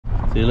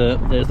See,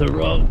 look, there's the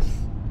rocks.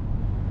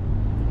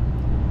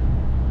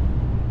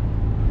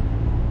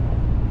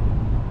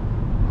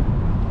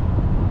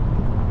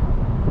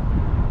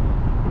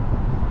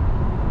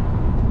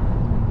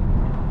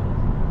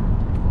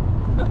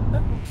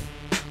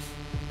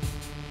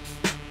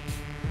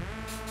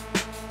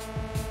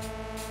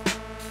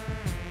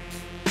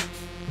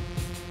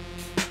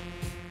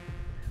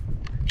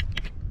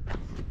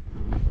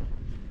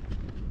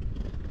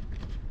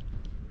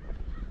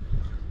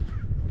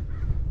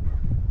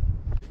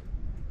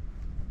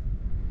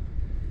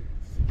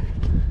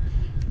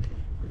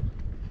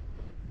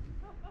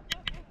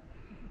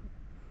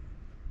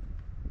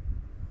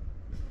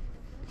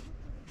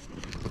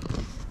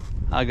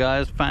 Hi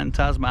guys,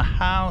 Fantasma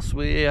House.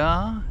 We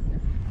are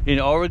in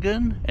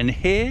Oregon, and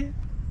here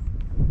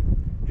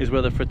is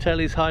where the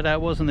Fratelli's hideout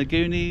was in the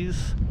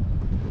Goonies,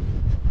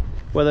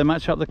 where they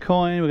match up the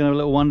coin. We're gonna have a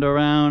little wander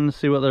around,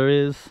 see what there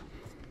is.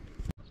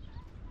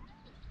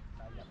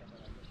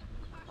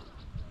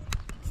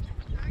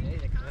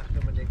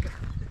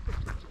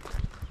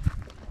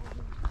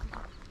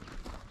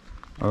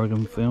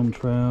 Oregon Film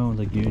Trail,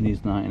 the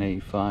Goonies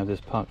 1985.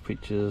 This park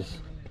features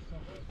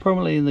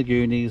prominently in the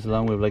Goonies,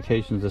 along with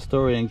locations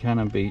Astoria and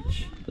Cannon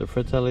Beach. The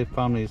Fratelli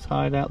family's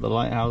hideout, the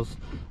Lighthouse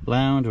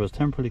Lounge, was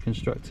temporarily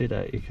constructed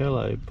at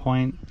Ecolo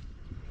Point,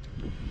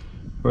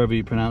 wherever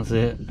you pronounce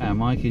it, and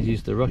Mikey's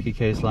used the rocky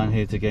coastline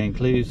here to gain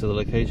clues to the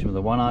location of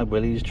the One-Eyed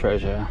Willie's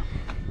treasure.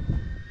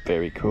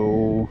 Very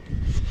cool.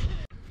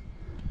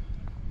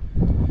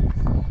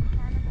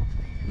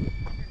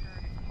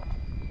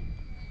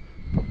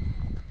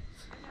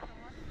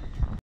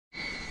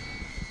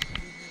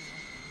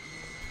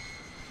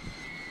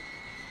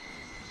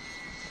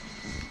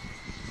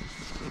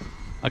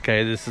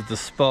 Okay, this is the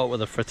spot where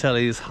the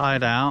Fratelli's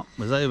hideout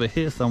was, over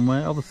here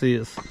somewhere. Obviously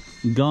it's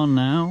gone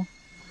now.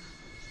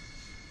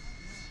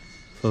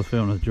 So I was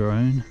filming a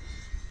drone.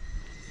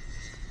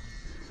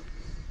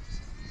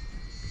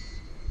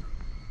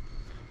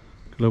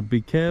 Gotta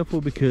be careful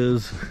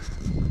because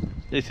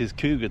this is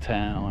Cougar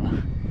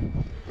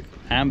Town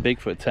and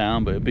Bigfoot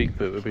Town, but a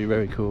Bigfoot would be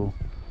very cool.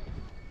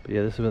 But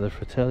yeah, this is where the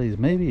Fratelli's,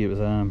 maybe it was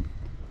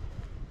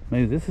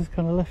maybe this is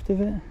kind of left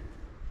of it.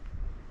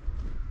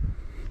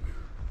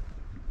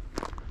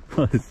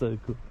 Oh, it's so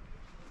cool.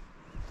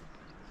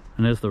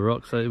 And there's the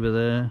rocks over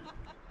there.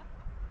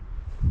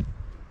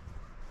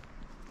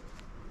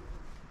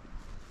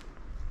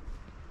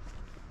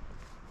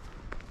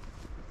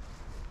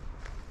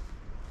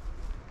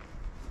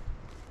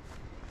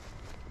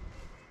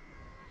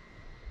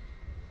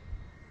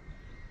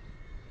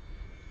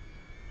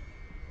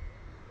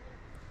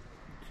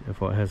 I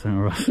thought I had something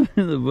rustling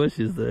in the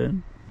bushes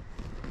then.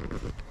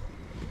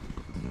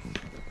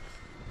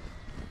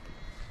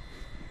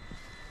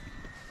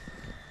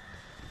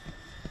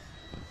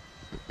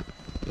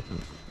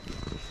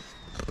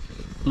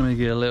 Let me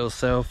get a little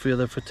selfie of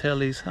the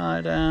Fratelli's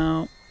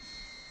hideout.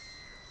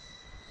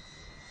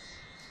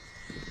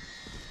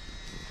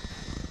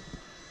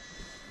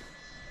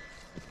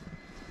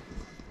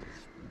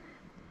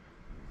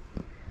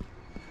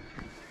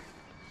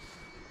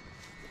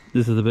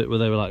 This is the bit where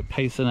they were like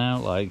pacing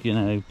out, like, you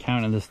know,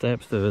 counting the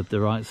steps to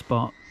the right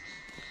spot.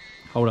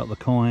 Hold up the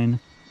coin.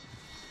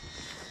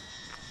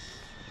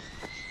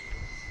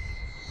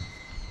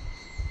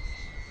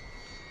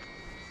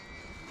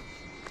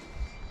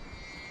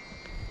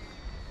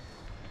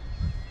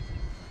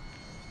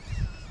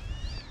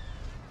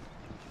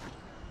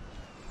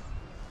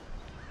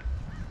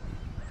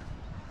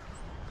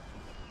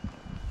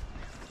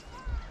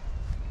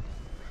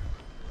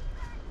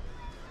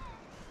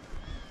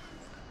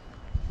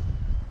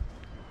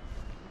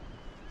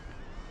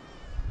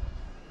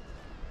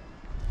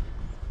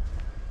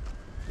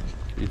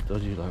 These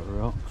dodgy like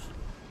rocks.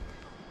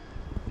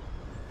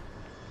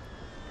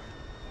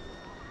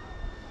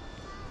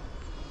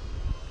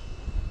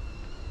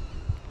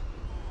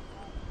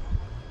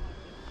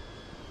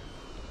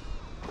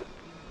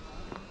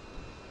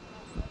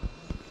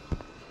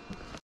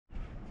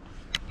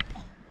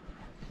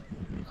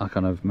 I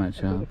kind of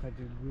match up. If I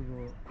do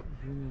Google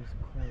Goonies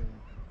coin.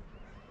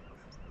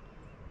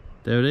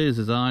 There it is,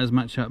 his eyes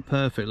match up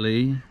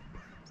perfectly.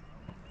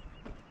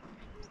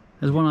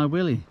 There's One-Eyed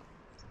Willie.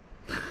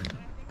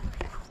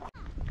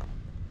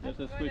 You have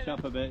to switch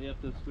up a bit, you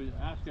have to switch.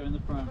 Ash, go in the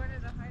front. Go to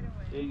the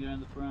hideaway. Ian, go in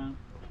the front.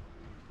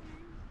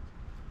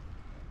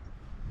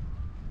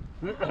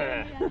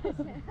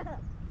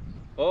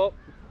 Oh!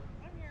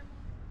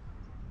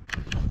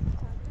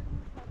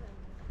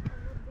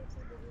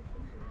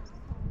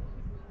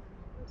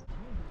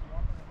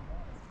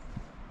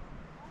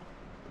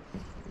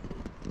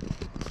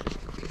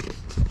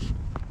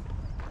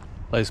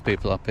 Those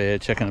people up here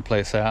checking the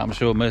place out. I'm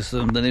sure most of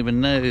them don't even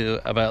know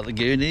about the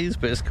Goonies,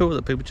 but it's cool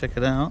that people check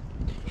it out.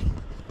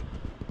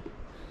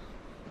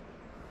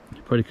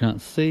 You probably can't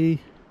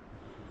see,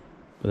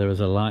 but there is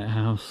a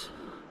lighthouse.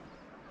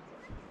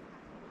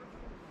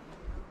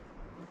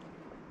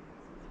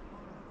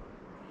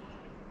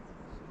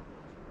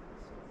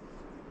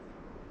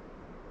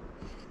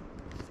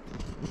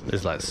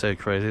 It's like so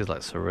crazy, it's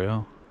like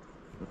surreal.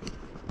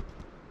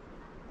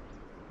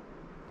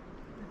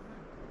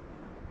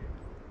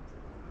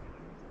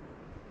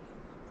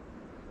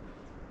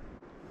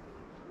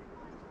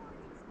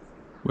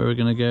 Where we're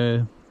gonna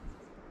go,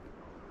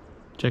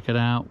 check it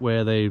out,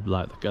 where they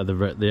like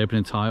the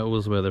opening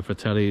titles, where the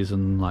Fratellis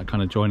and like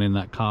kind of joining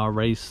that car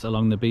race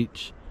along the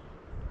beach.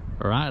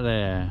 Right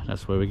there,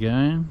 that's where we're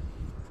going.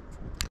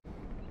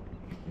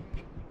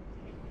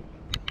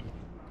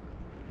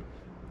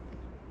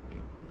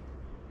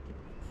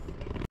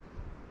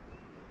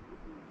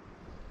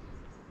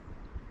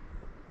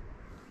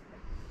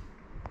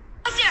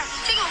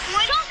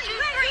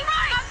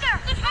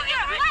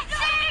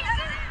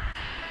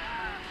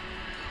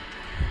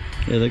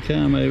 Here they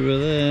come over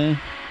there.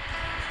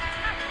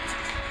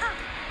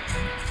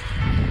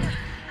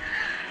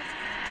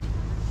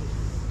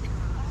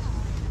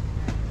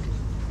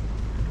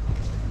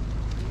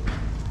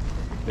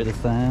 Bit of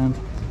sand.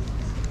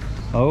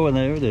 Oh, and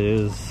there it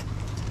is.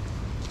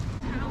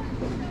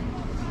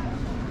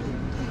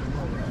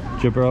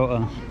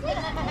 Gibraltar.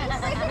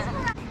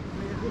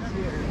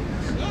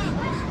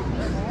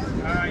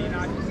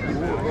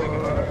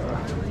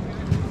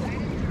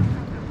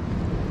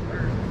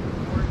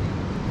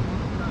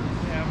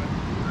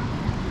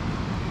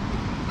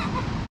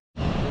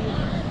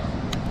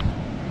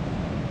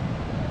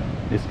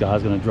 This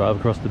guy's going to drive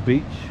across the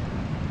beach,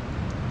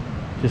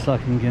 just like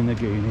in the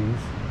Goonies.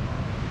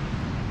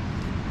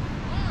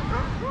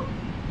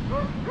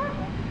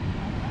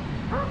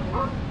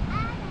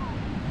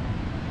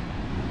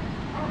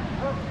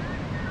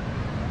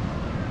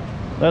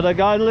 There's a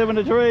guy living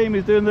a dream.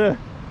 He's doing the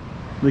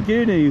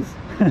Goonies.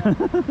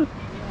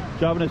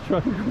 Driving his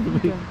truck across the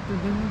beach.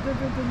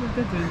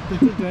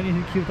 Do I need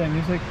to cue that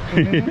music?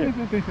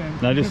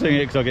 No, just sing it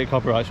because I'll get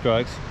copyright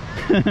strikes.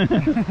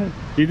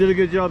 You did a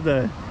good job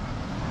there.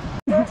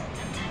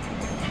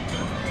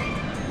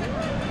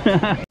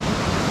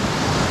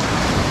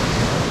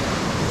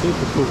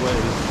 Super cool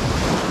waves.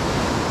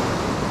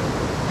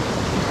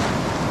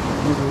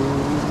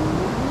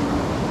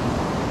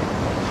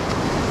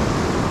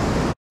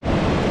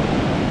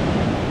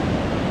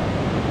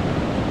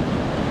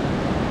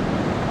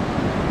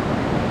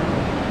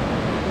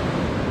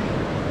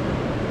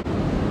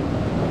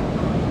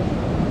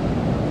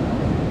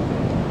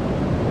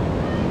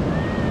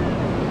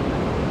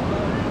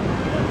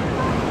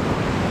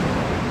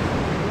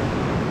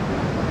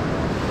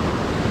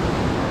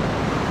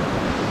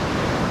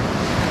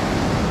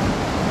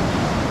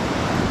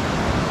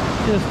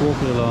 Just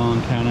walking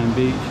along Cannon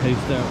Beach,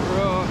 Haystack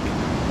Rock.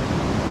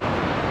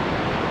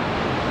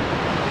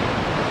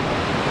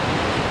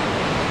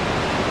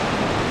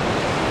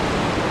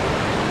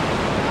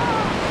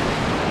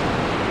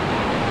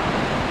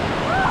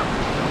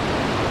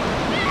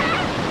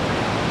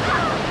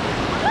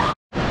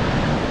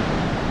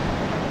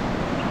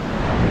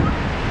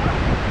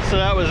 So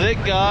that was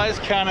it, guys.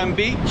 Cannon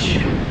Beach.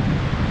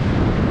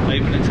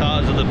 Opening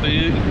titles of the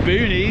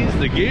Boonies,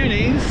 the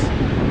Goonies.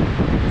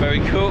 Very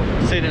cool.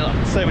 Seen it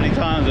like so many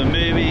times in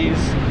movies.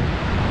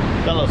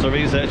 Done lots of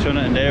research on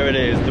it, and there it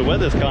is. The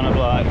weather's kind of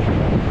like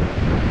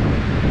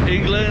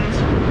England.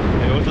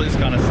 It always looks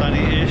kind of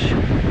sunny-ish.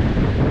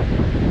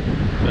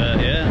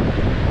 But yeah.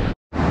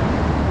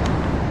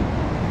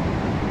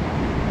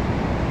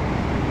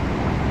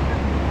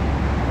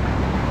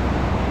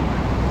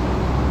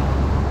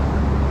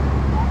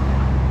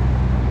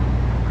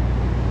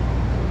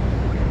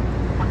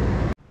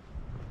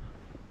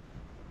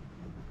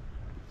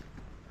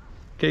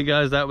 Okay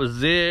guys, that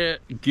was it.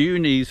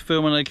 Goonies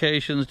filming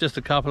locations, just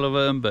a couple of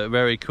them, but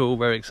very cool,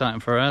 very exciting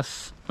for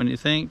us. What do you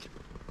think?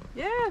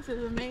 Yes, it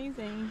was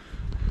amazing.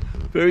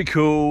 Very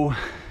cool.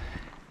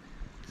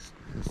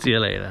 See you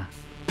later.